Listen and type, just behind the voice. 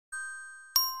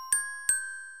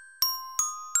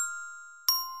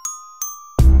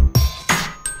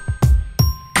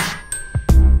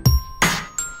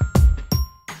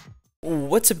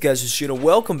What's up, guys? It's Showdown.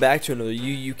 Welcome back to another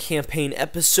UU campaign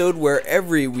episode where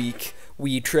every week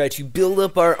we try to build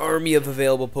up our army of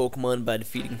available Pokemon by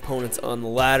defeating opponents on the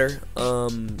ladder.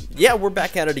 Yeah, we're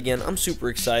back at it again. I'm super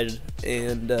excited,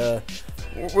 and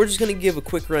we're just going to give a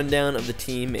quick rundown of the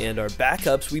team and our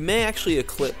backups. We may actually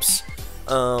eclipse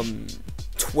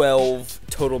 12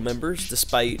 total members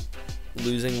despite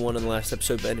losing one in the last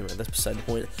episode, but anyway, that's beside the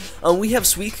point. We have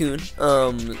Suicune,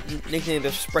 nicknamed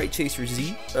as Sprite Chaser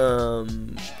Z,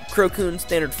 Crocoon,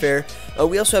 standard fare.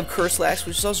 We also have Curslax,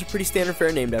 which is also pretty standard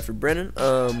fare, named after Brennan.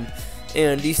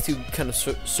 And these two kind of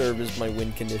serve as my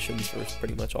win conditions for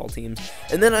pretty much all teams.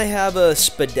 And then I have a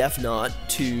Spadefnot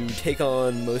to take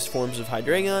on most forms of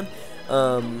Hydreigon.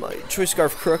 Choice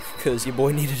Scarf Crook, because your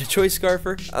boy needed a Choice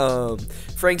Scarfer.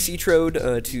 Frank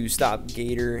Cetrode to stop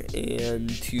Gator and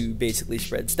to basically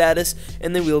spread status.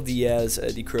 And then Will Diaz,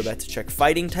 the Crobat, to check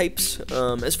fighting types.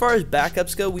 As far as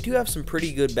backups go, we do have some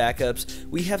pretty good backups.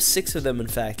 We have 6 of them, in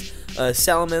fact.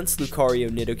 Salamence, Lucario,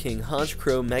 Nidoking,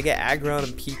 Honchkrow, Mega Aggron,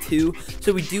 and P2.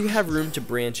 So we do have room to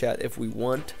branch out if we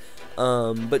want.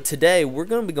 But today we're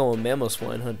going to be going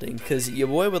Mamoswine hunting because your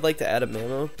boy would like to add a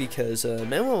Mamo because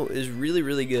Mamo is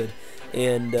really good,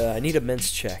 and I need a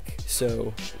Mence check.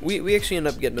 So we actually end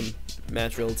up getting him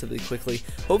matched relatively quickly.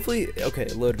 Hopefully, okay,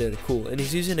 loaded in, cool, and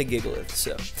he's using a Gigalith,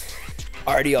 so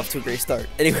already off to a great start.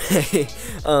 Anyway,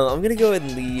 I'm gonna go ahead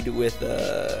and lead with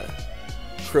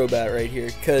Crobat right here,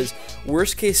 because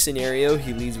worst case scenario,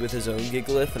 he leads with his own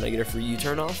Gigalith and I get a free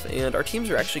U-turn off, and our teams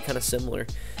are actually kind of similar.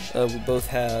 We both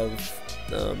have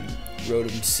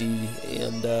Rotom C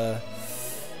and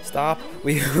stop.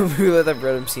 We both have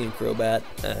Rotom C and Crobat,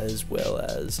 as well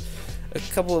as a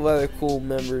couple of other cool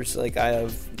members. Like I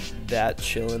have that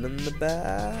chilling in the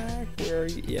back. Where are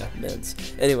you? Yeah,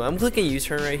 Meds. Anyway, I'm clicking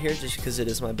U-turn right here just because it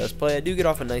is my best play. I do get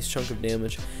off a nice chunk of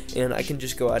damage, and I can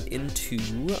just go out into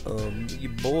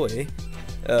your boy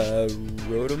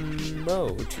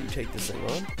Rotom to take this thing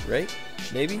on, right?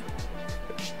 Maybe?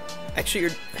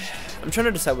 Actually, I'm trying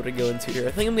to decide what to go into here.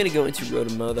 I think I'm going to go into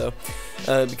Rotom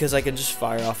though, because I can just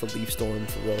fire off a Leaf Storm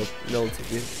for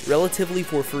relatively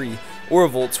for free, or a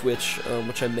Volt Switch,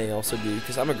 which I may also do,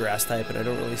 because I'm a Grass type and I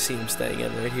don't really see him staying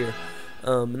in right here.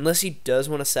 Unless he does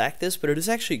want to sack this, but it is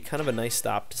actually kind of a nice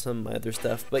stop to some of my other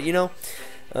stuff. But you know,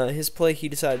 his play, he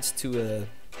decides to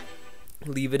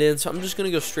leave it in, so I'm just going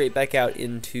to go straight back out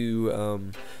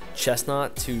into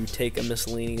Chestnut to take a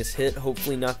miscellaneous hit,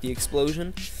 hopefully not the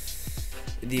explosion.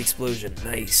 The explosion,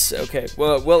 nice. Okay,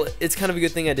 well, it's kind of a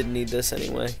good thing I didn't need this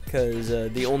anyway, because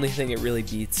the only thing it really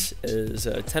beats is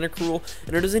Tentacruel,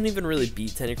 and it doesn't even really beat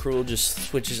Tentacruel, just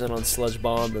switches in on Sludge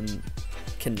Bomb and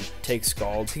can take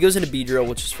Scalds. He goes into Beedrill,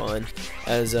 which is fine,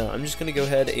 as I'm just going to go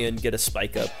ahead and get a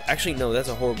Spike Up. Actually, no, that's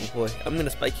a horrible play. I'm going to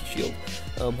Spiky Shield.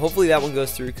 Hopefully that one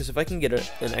goes through, because if I can get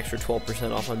an extra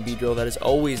 12% off on Beedrill, that is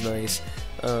always nice,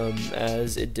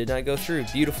 as it did not go through.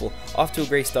 Beautiful. Off to a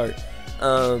great start.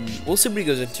 We'll see what he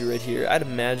goes into right here. I'd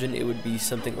imagine it would be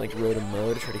something like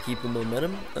Rotom to try to keep the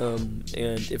momentum,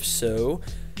 and if so,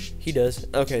 he does.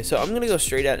 Okay, so I'm going to go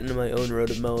straight out into my own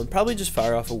Rotom and probably just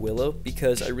fire off a Willow,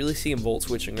 because I really see him Volt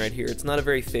Switching right here. It's not a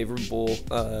very favorable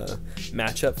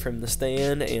matchup for him to stay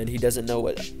in, and he doesn't know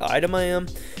what item I am.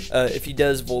 If he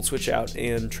does Volt Switch out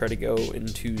and try to go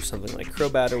into something like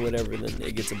Crobat or whatever, then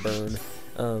it gets a burn,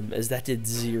 as that did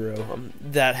 0.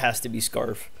 That has to be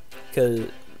Scarf, because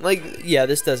like, yeah,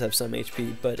 this does have some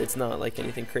HP, but it's not like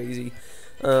anything crazy.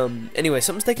 Anyway,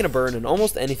 something's taking a burn, and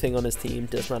almost anything on his team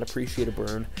does not appreciate a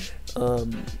burn.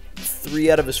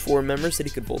 3 out of his 4 members that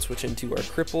he could Volt Switch into are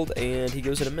crippled, and he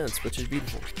goes into Mence, which is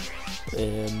beautiful.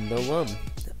 And no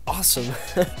awesome.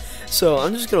 So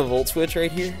I'm just gonna Volt Switch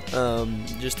right here,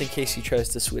 just in case he tries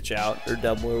to switch out or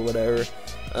double or whatever.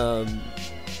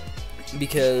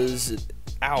 Because,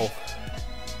 ow,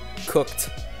 cooked.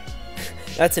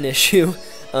 That's an issue.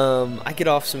 I get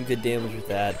off some good damage with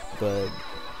that, but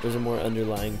there's a more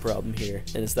underlying problem here,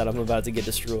 and it's that I'm about to get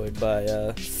destroyed by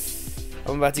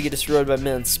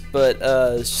Mence.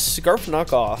 But Scarf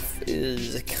Knockoff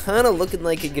is kind of looking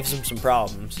like it gives him some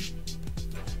problems.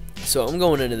 So I'm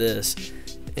going into this,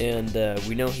 and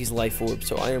we know he's Life Orb,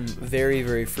 so I am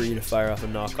very free to fire off a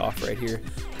Knockoff right here.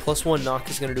 +1 knock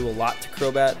is going to do a lot to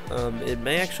Crobat. It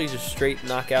may actually just straight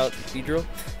knock out Beedrill,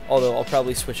 although I'll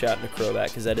probably switch out into Crobat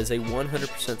because that is a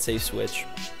 100% safe switch.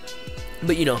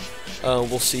 But you know,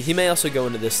 we'll see. He may also go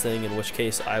into this thing, in which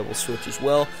case I will switch as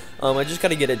well. I just got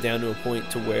to get it down to a point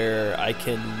to where I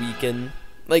can weaken.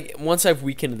 Like, once I've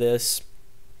weakened this,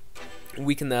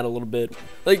 weaken that a little bit.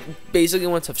 Like, basically,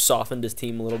 once I've softened his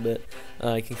team a little bit,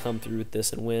 I can come through with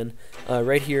this and win.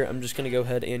 Right here, I'm just going to go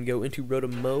ahead and go into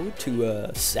Rotom mode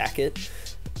to sack it.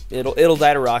 It'll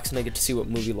die to rocks, and I get to see what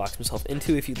move he locks himself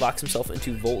into. If he locks himself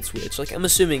into Volt Switch, like, I'm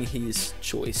assuming he's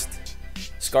choiced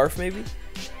Scarf, maybe?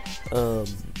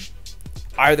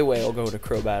 Either way, I'll go to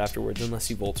Crobat afterwards, unless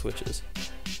he Volt Switches.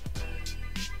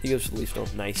 He goes for the Leaf Storm.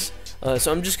 Nice.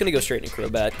 So I'm just going to go straight into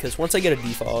Crobat, because once I get a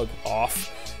Defog off,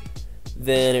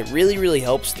 then it really, really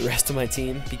helps the rest of my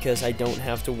team, because I don't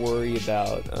have to worry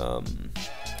about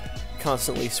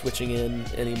constantly switching in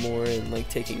anymore and like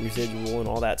taking residual and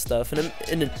all that stuff. And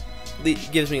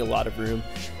it gives me a lot of room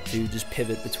to just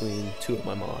pivot between two of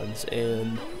my mons.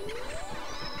 And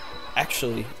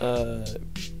actually,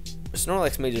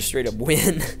 Snorlax may just straight up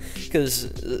win, because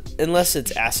unless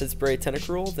it's Acid Spray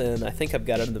Tentacruel, then I think I've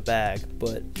got it in the bag.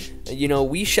 But, you know,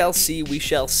 we shall see, we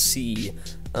shall see.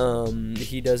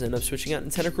 He does end up switching out in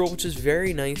Tentacruel, which is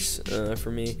very nice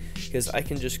for me, because I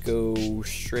can just go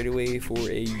straight away for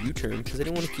a U-turn, because I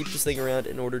didn't want to keep this thing around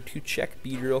in order to check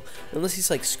Beedrill. Unless he's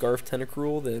like Scarf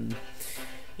Tentacruel, then,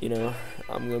 you know,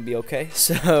 I'm going to be okay.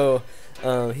 So,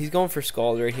 he's going for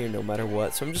Scald right here no matter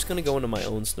what, so I'm just going to go into my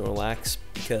own Snorlax,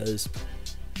 because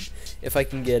if I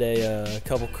can get a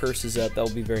couple curses up,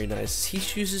 that'll be very nice. He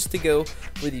chooses to go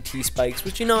for the T-Spikes,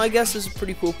 which, you know, I guess is a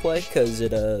pretty cool play, because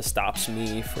it stops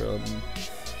me from...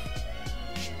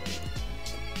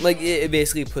 Like, it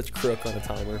basically puts Crook on a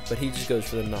timer, but he just goes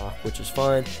for the knock, which is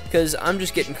fine, because I'm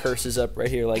just getting curses up right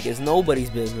here like it's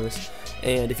nobody's business.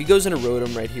 And if he goes into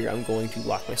Rotom right here, I'm going to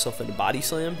lock myself into Body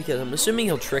Slam, because I'm assuming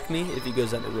he'll trick me if he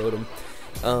goes into Rotom.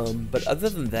 But other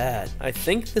than that, I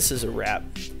think this is a wrap.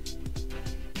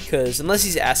 Because unless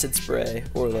he's Acid Spray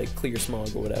or like Clear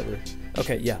Smog or whatever.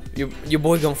 Okay, yeah, your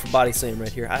boy going for Body Slam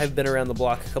right here. I have been around the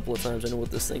block a couple of times. I know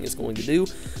what this thing is going to do.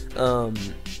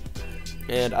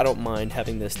 And I don't mind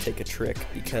having this take a trick,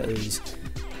 because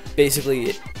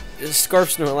basically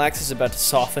Scarf Snorlax is about to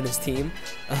soften his team.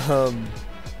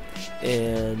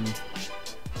 And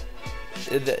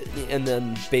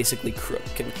then basically Crook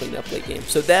can clean up late game.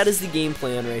 So that is the game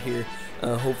plan right here.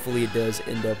 Hopefully it does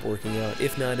end up working out.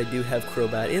 If not, I do have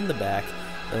Crobat in the back.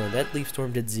 That Leaf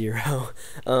Storm did 0.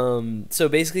 So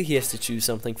basically he has to choose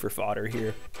something for fodder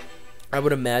here. I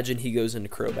would imagine he goes into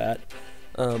Crobat.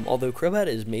 Although Crobat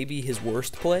is maybe his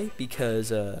worst play,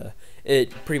 because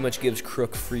it pretty much gives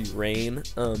Crook free reign.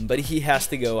 But he has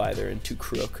to go either into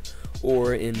Crook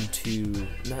or into...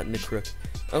 not into Crook.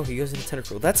 Oh, he goes into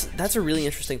Tentacruel. That's a really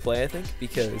interesting play, I think,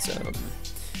 because...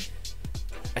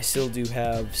 I still do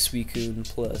have Suicune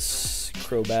plus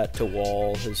Crobat to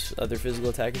wall his other physical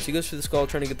attackers. He goes for the Skull,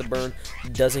 trying to get the burn,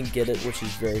 doesn't get it, which is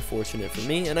very fortunate for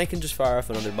me, and I can just fire off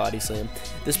another Body Slam.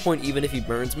 At this point, even if he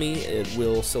burns me, it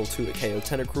will still 2-hit KO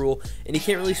Tentacruel, and he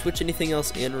can't really switch anything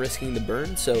else in, risking the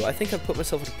burn, so I think I've put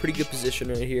myself in a pretty good position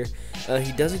right here.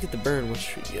 He doesn't get the burn, which,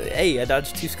 hey, I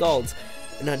dodged 2 Scalds.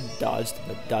 Not dodged,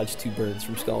 but dodged 2 burns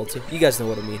from Scald, so you guys know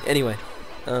what I mean. Anyway,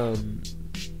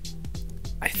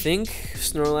 I think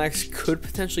Snorlax could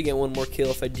potentially get one more kill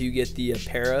if I do get the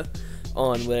Para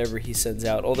on whatever he sends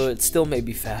out, although it still may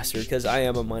be faster, because I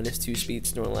am a -2 speed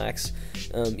Snorlax,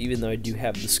 even though I do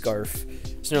have the Scarf.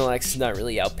 Snorlax is not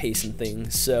really outpacing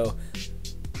things, so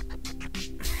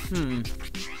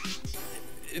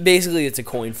basically it's a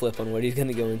coin flip on what he's going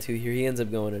to go into here. He ends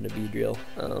up going into Beedrill.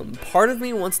 Part of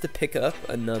me wants to pick up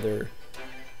another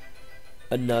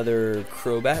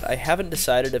Crobat. I haven't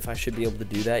decided if I should be able to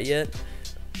do that yet.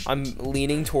 I'm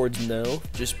leaning towards no,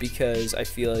 just because I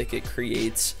feel like it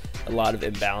creates a lot of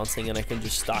imbalancing, and I can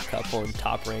just stock up on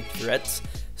top ranked threats.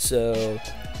 So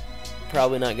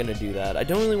probably not going to do that. I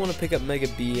don't really want to pick up Mega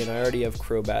B, and I already have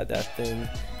Crobat that thing.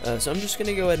 So I'm just going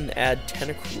to go ahead and add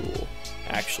Tentacruel,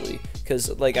 actually, because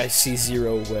like I see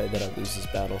 0 way that I lose this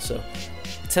battle. So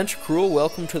Tentacruel,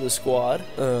 welcome to the squad.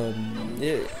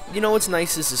 You know what's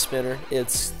nice is the spinner.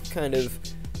 It's kind of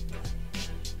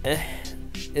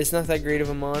it's not that great of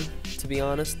a mon, to be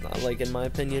honest, not like in my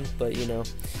opinion, but you know,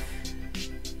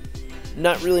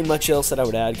 not really much else that I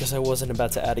would add, because I wasn't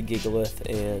about to add a Gigalith,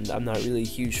 and I'm not really a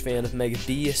huge fan of Mega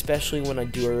B, especially when I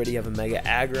do already have a Mega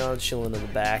Aggron chilling in the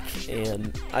back,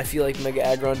 and I feel like Mega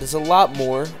Aggron does a lot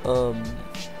more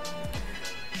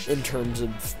in terms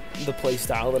of the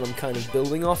playstyle that I'm kind of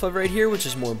building off of right here, which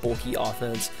is more bulky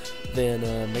offense than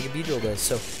Mega Beedrill does.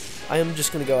 So I am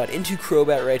just going to go out into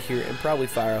Crobat right here and probably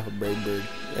fire off a Brave Bird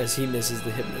as he misses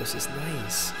the Hypnosis.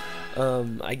 Nice.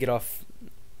 I get off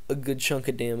a good chunk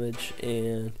of damage,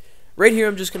 and Right here,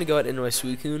 I'm just going to go out into my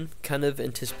Suicune, kind of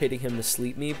anticipating him to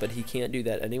sleep me, but he can't do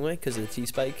that anyway because of the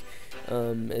T-Spike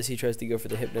as he tries to go for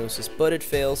the Hypnosis, but it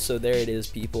fails, so there it is,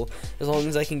 people. As long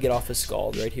as I can get off his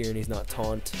Scald right here and he's not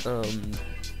taunt,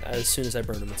 as soon as I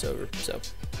burn him, it's over. So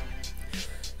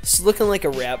it's looking like a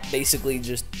wrap, basically.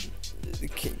 Just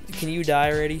can you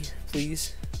die already,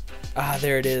 please? Ah,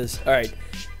 there it is. All right.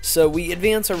 So we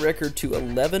advance our record to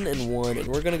 11-1, and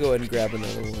we're gonna go ahead and grab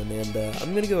another one. And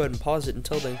I'm gonna go ahead and pause it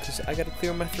until then, because I gotta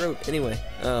clear my throat. Anyway,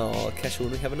 I'll catch you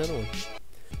when we have another one.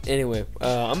 Anyway,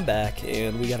 I'm back,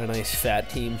 and we got a nice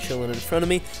fat team chilling in front of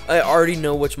me. I already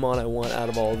know which mon I want out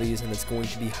of all of these, and it's going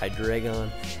to be Hydreigon.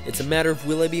 It's a matter of,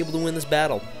 will I be able to win this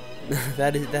battle?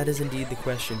 that is indeed the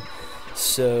question.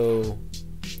 So,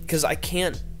 because I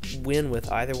can't win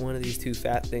with either one of these two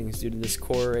fat things due to this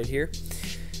core right here.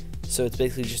 So it's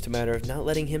basically just a matter of not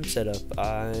letting him set up.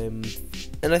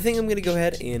 And I think I'm going to go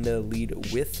ahead and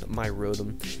lead with my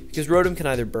Rotom, because Rotom can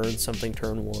either burn something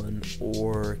turn 1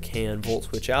 or can Volt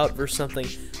Switch out versus something.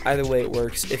 Either way it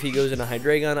works. If he goes into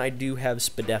Hydreigon, I do have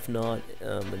Spadefnot,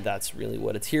 and that's really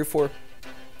what it's here for.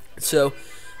 So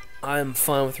I'm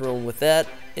fine with rolling with that,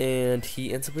 and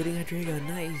he ends up leading Hydreigon.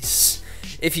 Nice.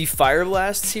 If he Fire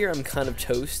Blasts here, I'm kind of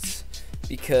toast,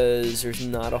 because there's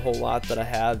not a whole lot that I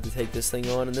have to take this thing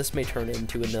on, and this may turn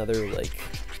into another like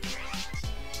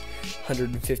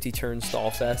 150 turn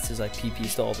stall fest as I PP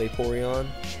stall Vaporeon,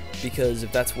 because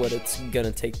if that's what it's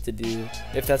gonna take to do,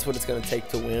 if that's what it's gonna take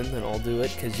to win, then I'll do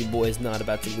it, because your boy's not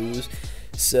about to lose.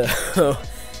 So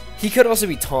he could also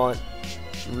be Taunt,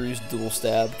 Ruse, Dual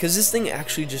Stab, because this thing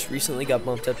actually just recently got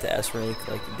bumped up to S rank,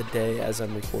 like the day as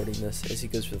I'm recording this, as he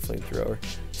goes for the Flamethrower.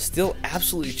 Still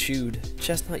absolutely chewed.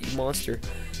 Chestnut, you monster.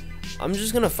 I'm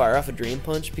just going to fire off a Drain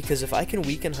Punch, because if I can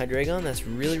weaken Hydreigon, that's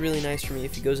really, really nice for me.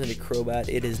 If he goes into Crobat,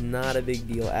 it is not a big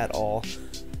deal at all,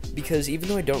 because even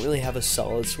though I don't really have a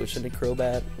solid switch into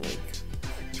Crobat, like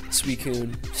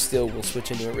Suicune still will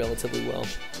switch into it relatively well.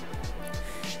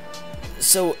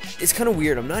 So it's kind of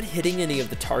weird. I'm not hitting any of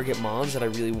the target mons that I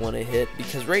really want to hit,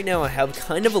 because right now I have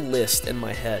kind of a list in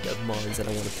my head of mons that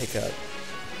I want to pick up.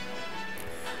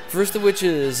 First of which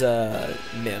is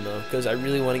Mammo, because I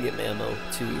really want to get Mammo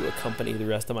to accompany the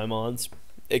rest of my mons.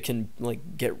 It can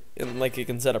it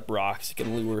can set up rocks, it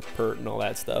can lure Pert and all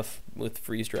that stuff with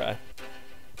Freeze Dry.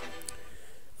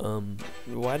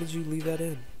 Why did you leave that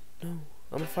in? No,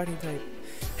 I'm a fighting type.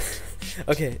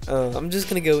 Okay, I'm just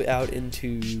gonna go out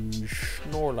into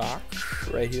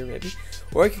Snorlax right here, maybe,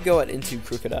 or I could go out into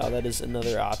Crocodile. That is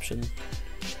another option.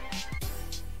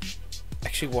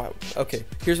 Actually, wow. Okay,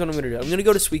 here's what I'm gonna do. I'm gonna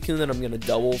go to Suicune, then I'm gonna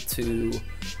double to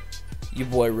your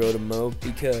boy Rotom,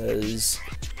 because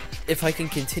if I can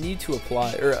continue to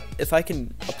apply, or if I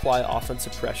can apply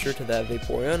offensive pressure to that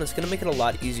Vaporeon, it's gonna make it a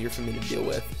lot easier for me to deal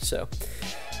with.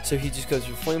 So he just goes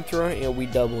for Flamethrower, and we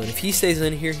double. And if he stays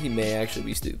in here, he may actually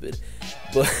be stupid.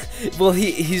 But well,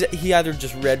 he either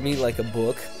just read me like a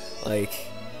book, like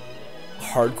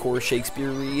hardcore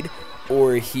Shakespeare read,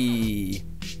 or he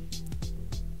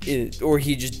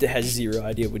just has zero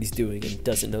idea what he's doing and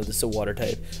doesn't know this is a water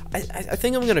type. I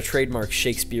think I'm gonna trademark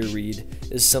Shakespeare read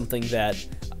as something that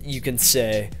you can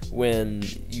say when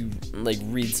you like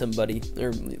read somebody,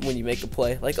 or when you make a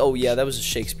play, like, oh yeah, that was a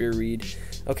Shakespeare read.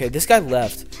 Okay, this guy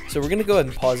left, so we're gonna go ahead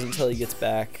and pause until he gets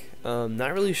back.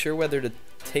 Not really sure whether to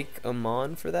take him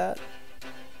on for that.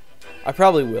 I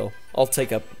probably will. I'll take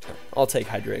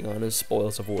Hydreigon as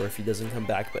spoils of war if he doesn't come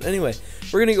back. But anyway,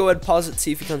 we're gonna go ahead and pause it,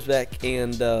 see if he comes back,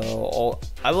 and I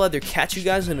will either catch you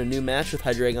guys in a new match with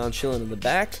Hydreigon chilling in the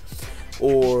back,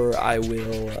 or I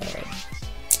will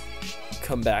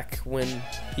come back when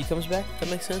he comes back. If that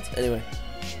makes sense. Anyway,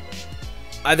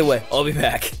 either way, I'll be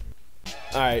back.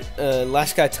 Alright,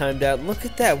 last guy timed out. Look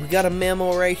at that, we got a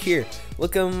Mammo right here.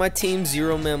 Look at my team,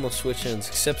 0 Mammo switch-ins,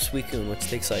 except Suicune, which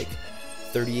takes like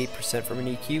 38% from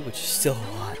an EQ, which is still a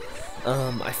lot.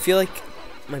 I feel like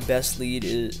my best lead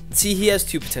is... See, he has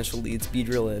 2 potential leads,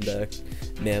 Beedrill and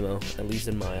Mammo, at least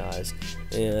in my eyes.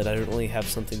 And I don't really have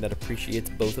something that appreciates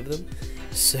both of them.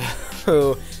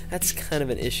 So, that's kind of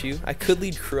an issue. I could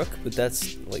lead Crook, but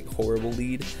that's, like, horrible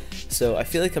lead. So, I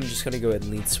feel like I'm just going to go ahead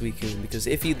and lead Suicune, because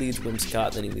if he leads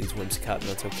Whimsicott, then he leads Whimsicott, and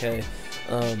that's okay.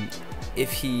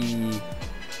 If he...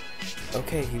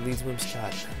 Okay, he leads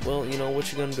Whimsicott. Well, you know,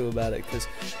 what you gonna do about it? Because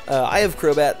I have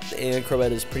Crobat, and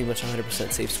Crobat is pretty much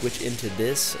 100% safe switch into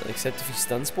this, except if he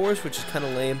Stun Spores, which is kind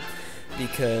of lame,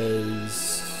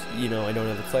 because, you know, I don't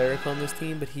have a Cleric on this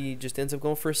team, but he just ends up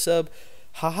going for a sub.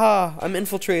 Haha, I'm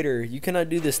Infiltrator. You cannot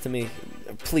do this to me.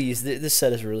 Please, this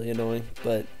set is really annoying,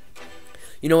 but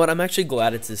you know what? I'm actually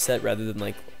glad it's this set rather than,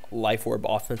 like, Life Orb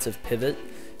Offensive Pivot,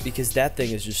 because that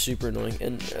thing is just super annoying.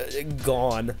 And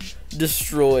gone,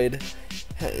 destroyed.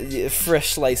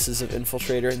 Fresh slices of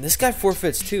Infiltrator, and this guy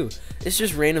forfeits too. It's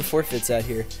just random forfeits out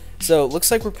here. So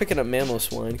looks like we're picking up Mammo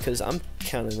Swine, because I'm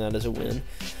counting that as a win.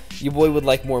 Your boy would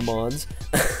like more Mons.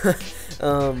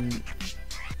 And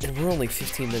we're only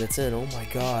 15 minutes in. Oh my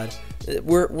god,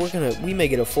 we may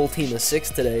get a full team of 6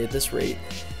 today at this rate.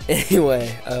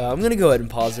 Anyway, I'm gonna go ahead and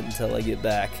pause it until I get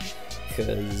back,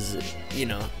 because you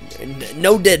know,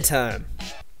 no dead time.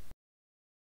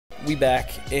 We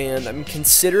back, and I'm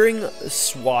considering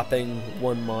swapping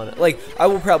one mono. Like, I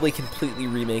will probably completely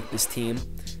remake this team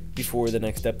before the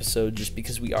next episode, just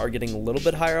because we are getting a little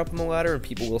bit higher up on the ladder, and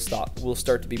people will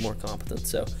start to be more competent.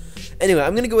 So, anyway,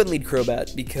 I'm gonna go ahead and lead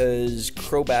Crobat, because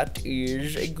Crobat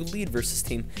is a good lead versus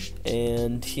team,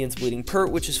 and he ends up leading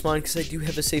Pert, which is fine, because I do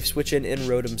have a safe switch in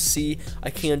Rotom C. I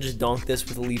can just donk this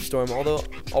with a Leaf Storm, although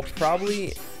I'll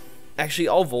probably... Actually,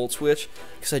 I'll Volt Switch,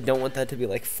 because I don't want that to be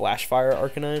like Flash Fire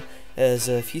Arcanine, as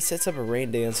if he sets up a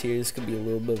Rain Dance here, this could be a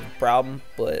little bit of a problem,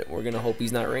 but we're going to hope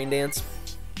he's not Rain Dance.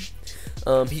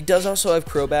 He does also have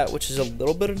Crobat, which is a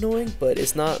little bit annoying, but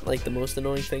it's not like the most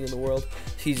annoying thing in the world.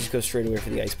 He just goes straight away for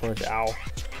the Ice Punch. Ow.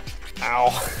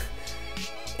 Ow.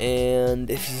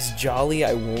 And if he's Jolly,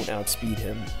 I won't outspeed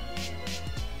him.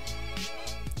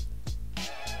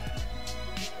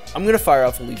 I'm going to fire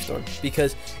off a Leaf Storm,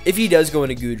 because if he does go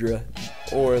into Goodra,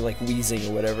 or like Weezing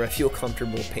or whatever, I feel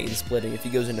comfortable pain splitting. If he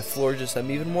goes into Florges,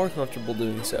 I'm even more comfortable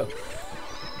doing so.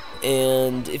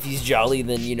 And if he's Jolly,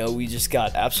 then, you know, we just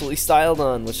got absolutely styled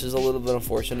on, which is a little bit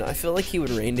unfortunate. I feel like he would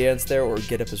Rain Dance there, or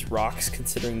get up his Rocks,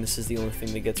 considering this is the only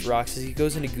thing that gets Rocks, as he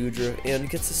goes into Goodra and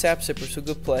gets the Sap Sipper, so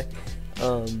good play.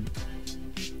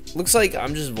 Looks like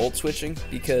I'm just Volt Switching,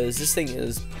 because this thing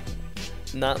is...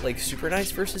 not like super nice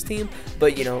versus team,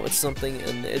 but you know, it's something,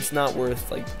 and it's not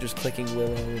worth like just clicking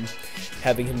Willow and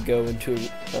having him go into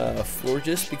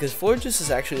Florges, because Florges is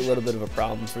actually a little bit of a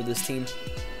problem for this team.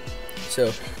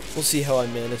 So we'll see how I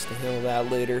manage to handle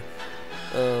that later.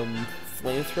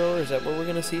 Flamethrower, is that what we're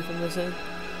gonna see from this thing?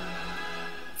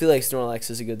 I feel like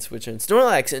Snorlax is a good switch in.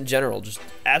 Snorlax in general just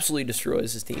absolutely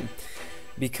destroys his team,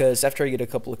 because after I get a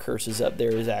couple of curses up,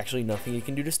 there is actually nothing he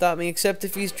can do to stop me, except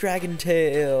if he's Dragon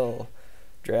Tail.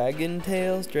 Dragon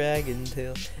Tails.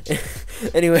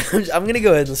 Anyway, I'm gonna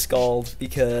go ahead and Scald,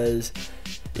 because,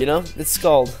 you know, it's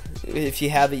Scald. If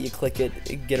you have it, you click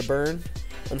it, get a burn.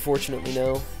 Unfortunately,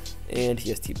 no. And he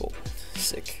has T-Bolt.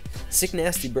 Sick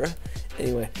nasty, bruh.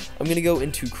 Anyway, I'm gonna go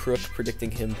into Crook, predicting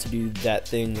him to do that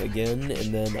thing again,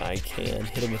 and then I can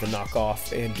hit him with a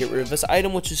knockoff and get rid of this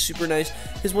item, which is super nice,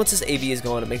 because once this AV is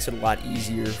gone, it makes it a lot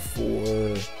easier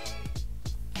for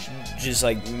just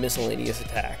like miscellaneous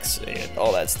attacks and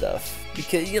all that stuff,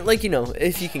 because like, you know,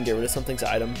 if you can get rid of something's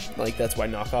item, like, that's why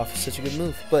knockoff is such a good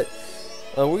move. But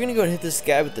we're gonna go and hit this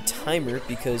guy with the timer,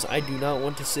 because I do not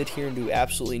want to sit here and do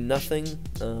absolutely nothing.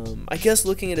 I guess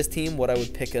looking at his team, what I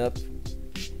would pick up,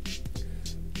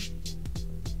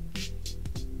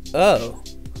 oh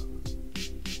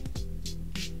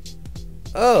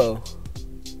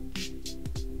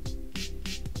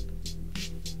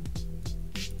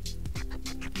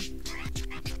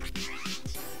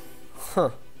huh.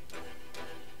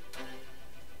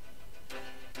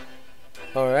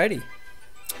 Alrighty.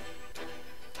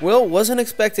 Well, wasn't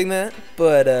expecting that,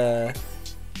 but,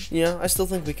 you know, I still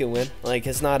think we can win. Like,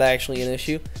 it's not actually an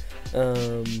issue.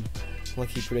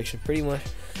 Lucky prediction, pretty much.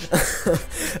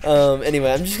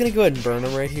 Anyway, I'm just gonna go ahead and burn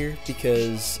him right here,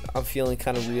 because I'm feeling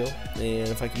kind of real, and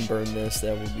if I can burn this,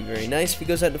 that would be very nice. If he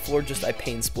goes out to floor, just I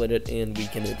pain split it and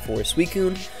weaken it for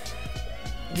Suicune.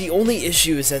 The only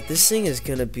issue is that this thing is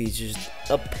gonna be just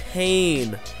a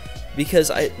pain,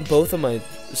 because both of my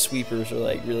sweepers are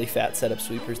like really fat setup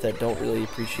sweepers that don't really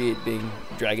appreciate being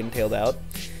dragon tailed out.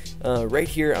 Right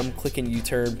here, I'm clicking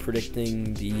U-turn,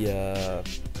 predicting the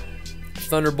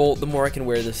Thunderbolt. The more I can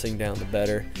wear this thing down, the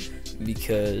better,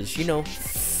 because, you know,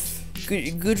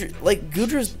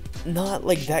 Goodra's not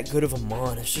like that good of a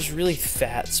mon. It's just really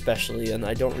fat, especially, and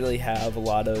I don't really have a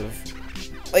lot of,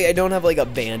 like, I don't have like a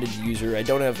banded user. I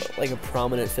don't have like a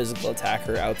prominent physical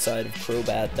attacker outside of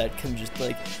Crobat that can just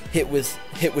like hit with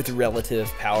relative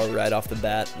power right off the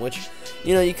bat, which,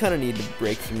 you know, you kind of need to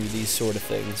break through these sort of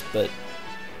things. But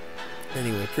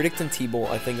anyway, predicting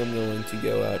T-Bolt, I think I'm going to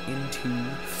go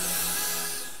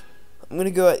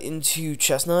out into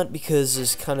Chestnut, because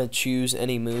just kind of choose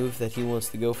any move that he wants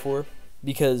to go for,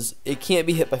 because it can't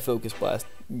be hit by Focus Blast.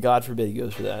 God forbid he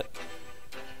goes for that.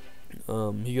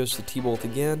 He goes to T-Bolt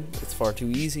again. It's far too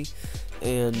easy.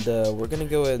 And we're going to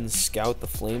go ahead and scout the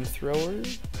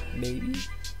Flamethrower, maybe?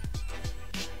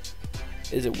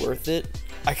 Is it worth it?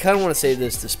 I kind of want to save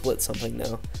this to split something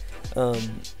now.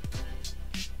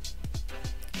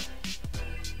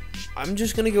 I'm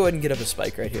just going to go ahead and get up a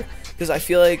spike right here, because I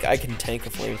feel like I can tank a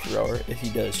flamethrower if he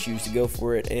does choose to go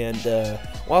for it. And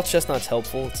while Chestnut's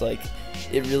helpful, it's like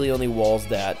it really only walls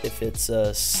that if it's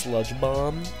a sludge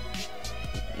bomb.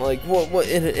 Like,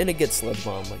 and it gets sludge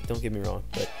bomb, like, don't get me wrong,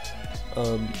 but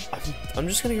I'm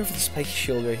just gonna go for the spiky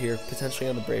shield right here, potentially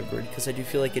on the Brave Bird, because I do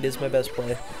feel like it is my best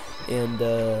play. And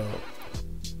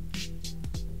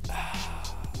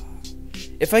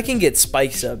if I can get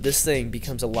spikes up, this thing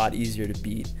becomes a lot easier to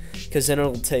beat, because then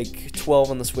it'll take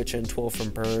 12 on the switch and 12 from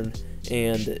burn.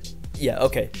 And yeah,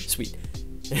 okay, sweet.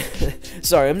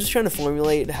 Sorry, I'm just trying to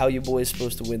formulate how you boys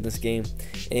supposed to win this game,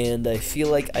 and I feel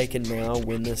like I can now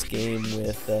win this game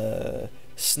with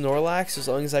Snorlax, as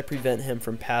long as I prevent him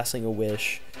from passing a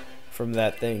wish from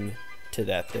that thing to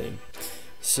that thing.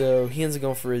 So he ends up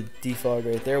going for a defog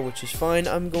right there, which is fine.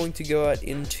 I'm going to go out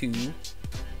into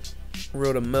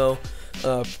Rotom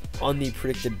on the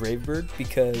predicted Brave Bird,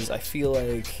 because I feel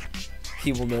like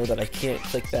he will know that I can't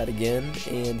click that again,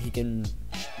 and he can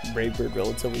Brave Bird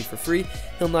relatively for free.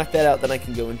 He'll knock that out, then I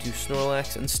can go into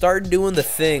Snorlax and start doing the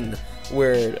thing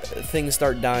where things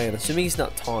start dying, assuming he's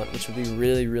not taunt, which would be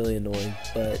really, really annoying.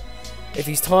 But if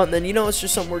he's taunt, then, you know, it's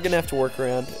just something we're going to have to work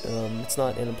around. It's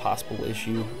not an impossible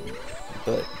issue,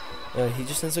 but he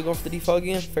just ends up going for the defog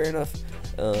again. Fair enough.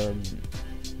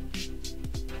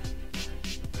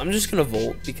 I'm just going to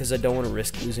Volt, because I don't want to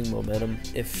risk losing momentum.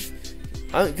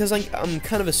 Because I'm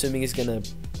kind of assuming he's going to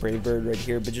Brave Bird right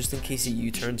here, but just in case he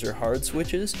U-turns or hard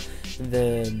switches,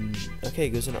 then, okay,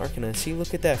 goes into Arcanine. See,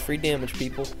 look at that, free damage,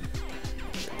 people.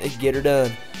 Get her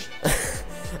done.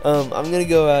 I'm going to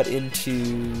go out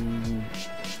into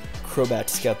Crobat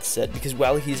to scout the set, because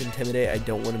while he's Intimidate, I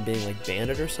don't want him being like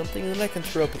Bandit or something, and then I can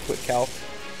throw up a quick calc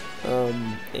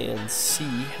and see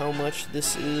how much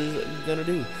this is going to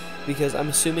do, because I'm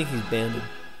assuming he's Banded,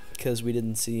 because we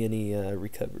didn't see any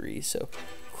recovery. So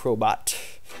Crobat,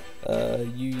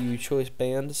 you choice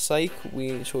band, psych,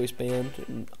 we choice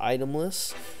band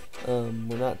itemless.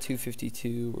 We're not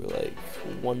 252, we're like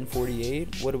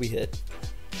 148. What do we hit?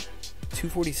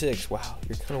 246. Wow,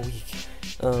 you're kind of weak.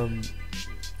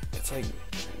 It's like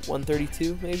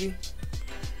 132 maybe.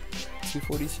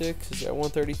 246, is that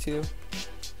 132?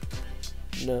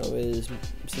 No, it is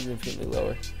significantly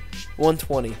lower.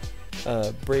 120.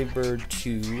 Brave Bird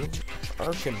to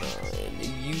Arcanine.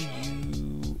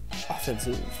 UU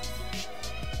offensive.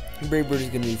 Brave Bird is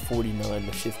going to be 49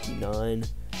 to 59.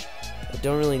 I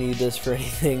don't really need this for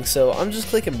anything, so I'm just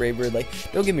clicking Brave Bird. Like,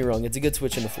 don't get me wrong, it's a good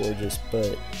switch into Florges,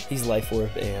 but he's Life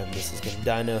Orb, and this is going to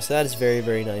die now, so that is very,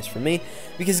 very nice for me,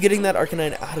 because getting that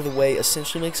Arcanine out of the way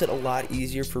essentially makes it a lot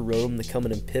easier for Rotom to come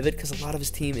in and pivot, because a lot of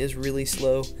his team is really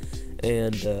slow,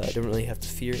 and I don't really have to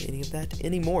fear any of that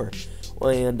anymore.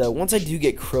 And once I do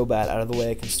get Crobat out of the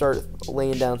way, I can start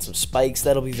laying down some spikes.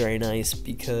 That'll be very nice,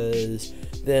 because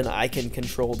then I can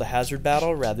control the hazard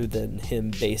battle rather than him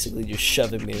basically just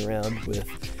shoving me around with,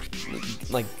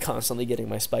 like, constantly getting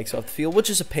my spikes off the field, which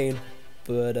is a pain.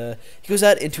 But he goes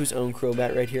out into his own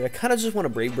Crobat right here. I kind of just want to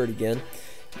Brave Bird again,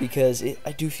 because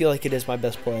I do feel like it is my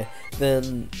best play.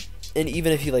 Then, and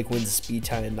even if he like wins a speed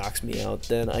tie and knocks me out,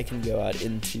 then I can go out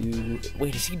into,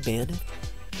 wait, is he banded?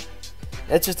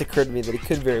 That just occurred to me that it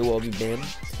could very well be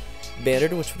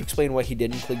banded, which would explain why he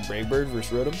didn't click Brave Bird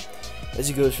versus Rotom, as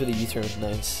he goes for the U-turn.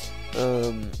 Nice.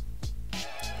 Let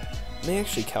me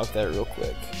actually calc that real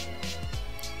quick.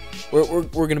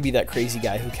 We're gonna be that crazy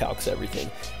guy who calcs everything.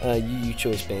 You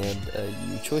choice band.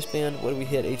 You choice band. What do we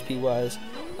hit HP wise?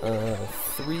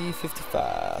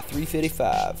 355.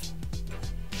 355.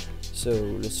 So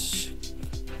let's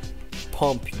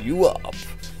pump you up.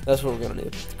 That's what we're going to do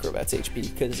with Crobat's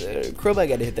HP, because Crobat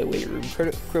got to hit that weight room.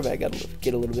 Crobat got to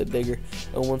get a little bit bigger.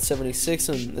 176,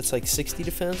 and it's like 60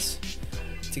 defense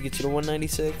to get you to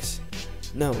 196.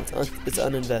 No, it's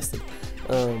uninvested.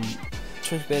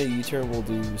 Choice Banded U-turn will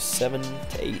do 7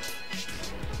 to 8.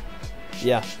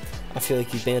 Yeah, I feel like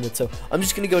he's banded, so I'm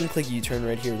just going to go ahead and click U-turn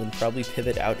right here, and then probably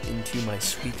pivot out into my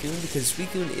Suicune, because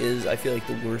Suicune is, I feel like,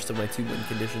 the worst of my 2-win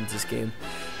conditions this game.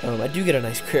 I do get a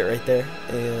nice crit right there,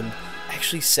 and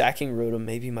actually sacking Rotom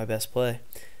may be my best play.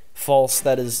 False,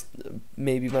 that is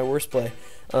maybe my worst play.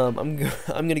 I'm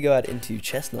gonna go out into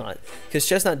Chestnut, because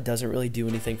Chestnut doesn't really do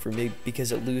anything for me,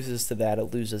 because it loses to that,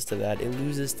 it loses to that, it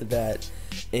loses to that,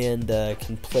 and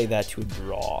can play that to a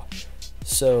draw.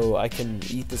 So I can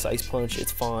eat this Ice Punch,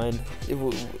 it's fine.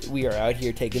 We are out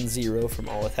here taking 0 from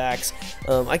all attacks.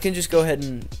 I can just go ahead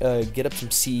and get up some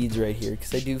seeds right here,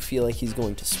 because I do feel like he's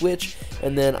going to switch,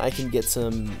 and then I can get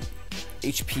some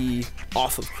HP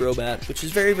off of Crobat, which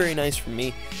is very, very nice for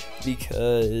me,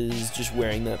 because just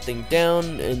wearing that thing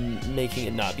down and making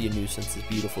it not be a nuisance is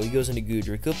beautiful. He goes into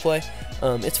Goodra. Good play.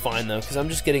 It's fine, though, because I'm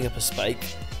just getting up a spike.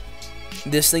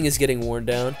 This thing is getting worn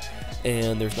down,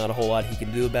 and there's not a whole lot he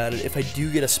can do about it. If I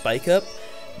do get a spike up,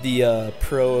 the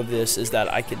pro of this is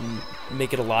that I can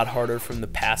make it a lot harder for him to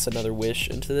pass another wish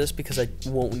into this, because I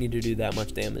won't need to do that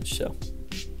much damage. So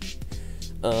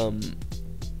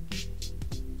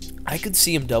I could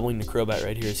see him doubling the Crobat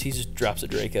right here as he just drops a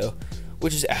Draco,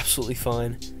 which is absolutely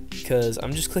fine, because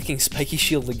I'm just clicking Spiky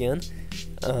Shield again,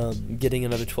 getting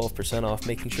another 12% off,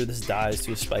 making sure this dies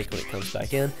to a spike when it comes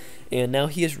back in, and now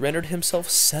he has rendered himself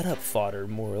setup fodder,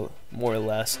 more or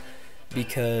less,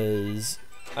 because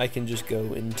I can just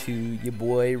go into your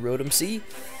boy Rotom C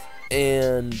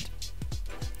and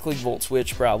click Volt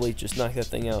Switch, probably just knock that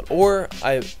thing out. Or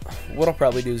what I'll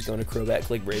probably do is go into Crobat,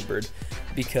 click Brave Bird,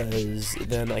 because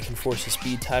then I can force a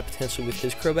speed type potentially with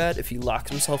his Crobat. If he locks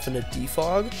himself in a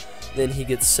defog, then he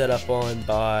gets set up on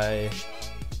by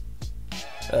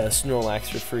Snorlax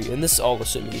for free. And this is all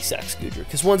assuming he sacks Goodra,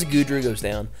 because once Goodra goes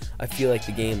down, I feel like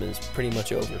the game is pretty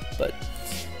much over. But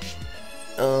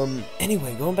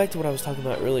anyway, going back to what I was talking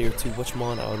about earlier, to which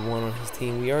mon I would want on his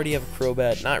team. We already have a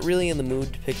Crobat, not really in the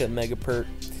mood to pick up Megapert.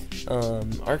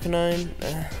 Arcanine,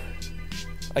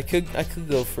 I could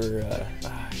go for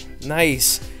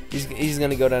nice. He's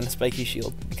gonna go down to Spiky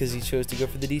Shield because he chose to go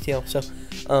for the detail. So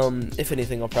if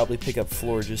anything, I'll probably pick up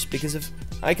Florges, because if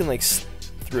I can like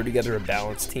throw together a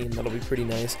balanced team, that'll be pretty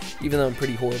nice, even though I'm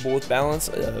pretty horrible with balance,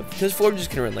 because Florges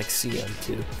can run like CM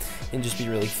too and just be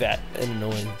really fat and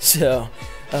annoying. So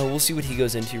we'll see what he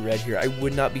goes into red here. I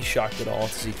would not be shocked at all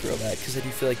to see Crobat, because I do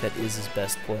feel like that is his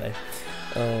best play.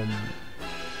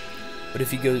 But if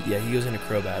he goes, yeah, he goes into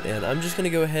Crobat, and I'm just going to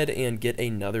go ahead and get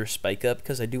another Spike Up,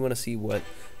 because I do want to see what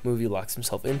move he locks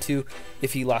himself into.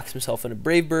 If he locks himself into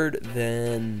Brave Bird,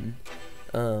 then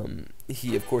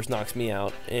he, of course, knocks me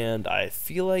out, and I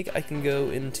feel like I can go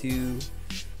into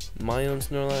my own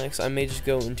Snorlax. I may just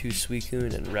go into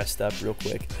Suicune and rest up real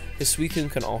quick, because Suicune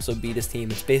can also beat his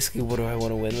team. It's basically, what do I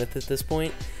want to win with at this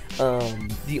point?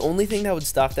 The only thing that would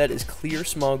stop that is Clear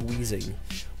Smog Wheezing,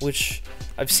 which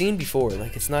I've seen before.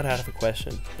 Like, it's not out of the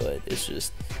question, but it's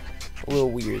just a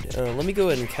little weird. Let me go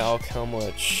ahead and calc how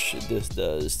much this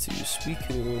does to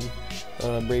Suicune.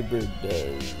 Brave Bird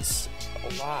does a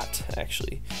lot,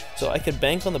 actually. So I could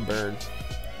bank on the burn,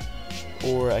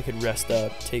 or I could rest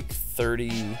up, take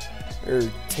 30, or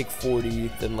take 40,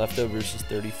 then leftovers is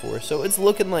 34. So it's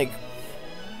looking like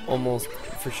almost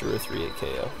for sure a 3-8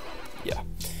 KO. Yeah.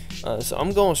 So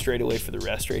I'm going straight away for the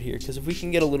rest right here, because if we can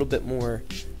get a little bit more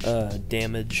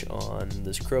damage on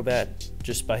this Crobat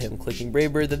just by him clicking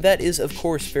Brave Bird, then that is, of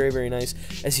course, very, very nice,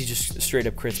 as he just straight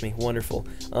up crits me. Wonderful.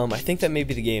 I think that may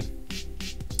be the game.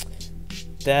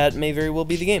 That may very well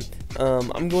be the game.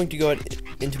 I'm going to go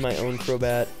into my own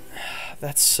Crobat.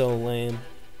 That's so lame.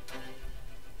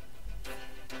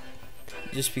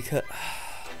 Just because,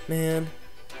 man,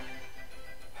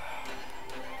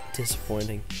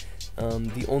 disappointing.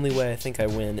 The only way I think I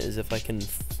win is if I can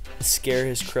scare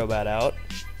his Crobat out.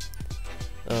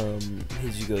 He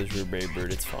just goes for Brave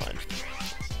Bird, it's fine.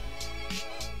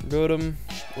 Rotom,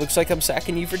 looks like I'm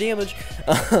sacking you for damage.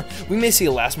 We may see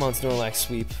a last mon Snorlax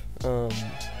sweep.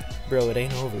 Bro, it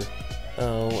ain't over.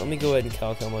 Let me go ahead and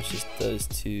calc how much this does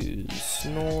to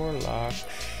Snorlax.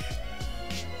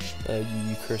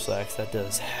 You Curslax, that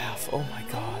does half. Oh my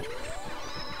god.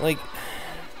 Like,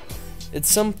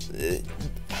 it's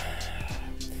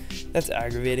that's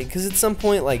aggravating, because at some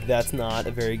point, like, that's not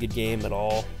a very good game at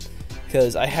all,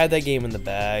 because I had that game in the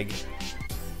bag.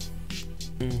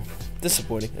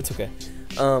 Disappointing. It's okay.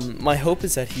 My hope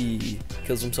is that he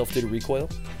kills himself due to recoil,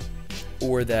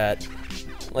 or that,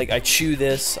 like, I chew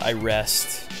this, I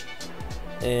rest,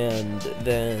 and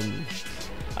then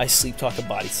I sleep talk a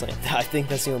body slam. I think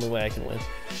that's the only way I can win,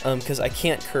 because I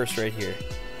can't curse right here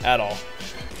at all.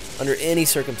 Under any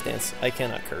circumstance, I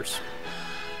cannot curse.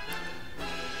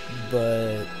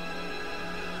 But,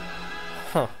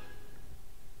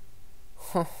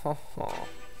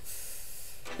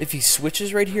 if he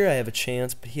switches right here, I have a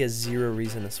chance, but he has zero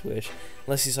reason to switch.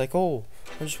 Unless he's like, oh,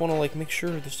 I just want to, like, make sure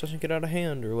this doesn't get out of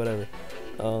hand, or whatever.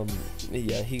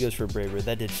 Yeah, he goes for Braver.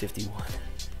 That did 51.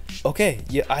 Okay,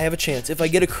 yeah, I have a chance. If I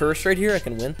get a curse right here, I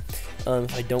can win.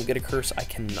 If I don't get a curse, I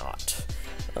cannot.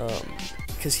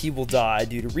 Because he will die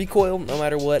due to recoil, no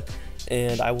matter what.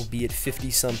 And I will be at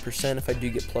 50-some% if I do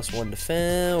get +1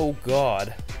 defense. Oh,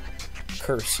 God.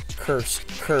 Curse, curse,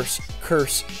 curse,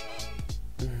 curse.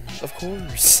 Of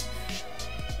course.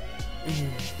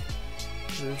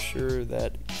 For sure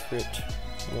that crit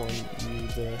won you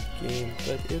the game,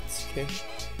 but it's okay.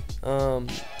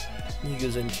 He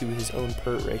goes into his own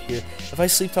pert right here. If I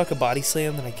sleep talk a body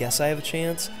slam, then I guess I have a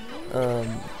chance.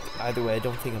 Either way, I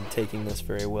don't think I'm taking this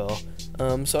very well.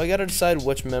 So I gotta decide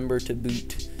which member to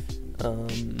boot.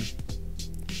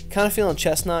 Kind of feeling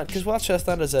Chestnut, because while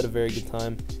Chestnut has had a very good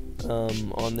time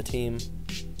on the team,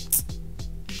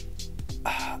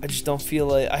 I just don't feel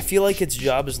like, I feel like its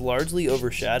job is largely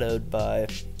overshadowed by,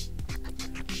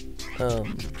 here,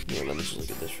 let me just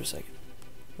look at this for a second.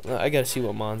 I gotta see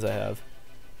what mons I have.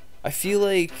 I feel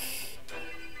like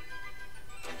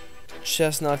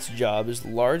Chestnut's job is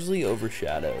largely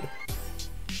overshadowed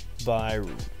by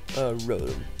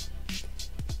Rotom.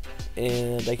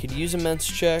 And I could use Immense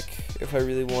Check if I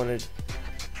really wanted.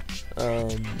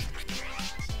 Could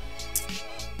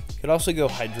also go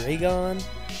Hydreigon.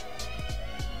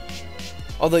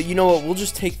 Although, you know what, we'll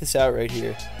just take this out right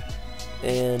here.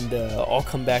 And I'll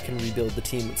come back and rebuild the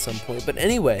team at some point. But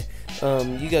anyway,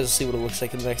 you guys will see what it looks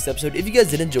like in the next episode. If you guys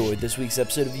did enjoy this week's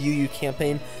episode of UU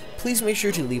Campaign, please make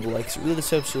sure to leave a like. It really does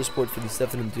help show support for the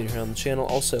stuff that I'm doing here on the channel.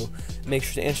 Also, make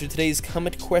sure to answer today's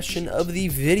comment question of the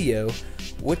video,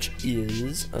 which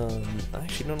is, I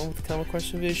actually don't know what the comment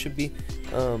question of the video should be.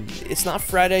 It's not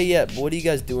Friday yet, but what are you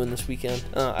guys doing this weekend?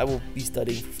 I will be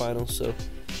studying for finals, so,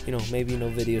 you know, maybe no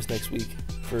videos next week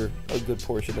for a good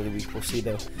portion of the week. We'll see,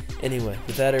 though. Anyway,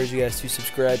 with that, I urge you guys to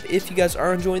subscribe if you guys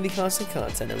are enjoying the constant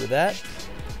content. And with that,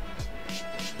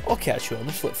 I'll catch you on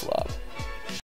the flip-flop.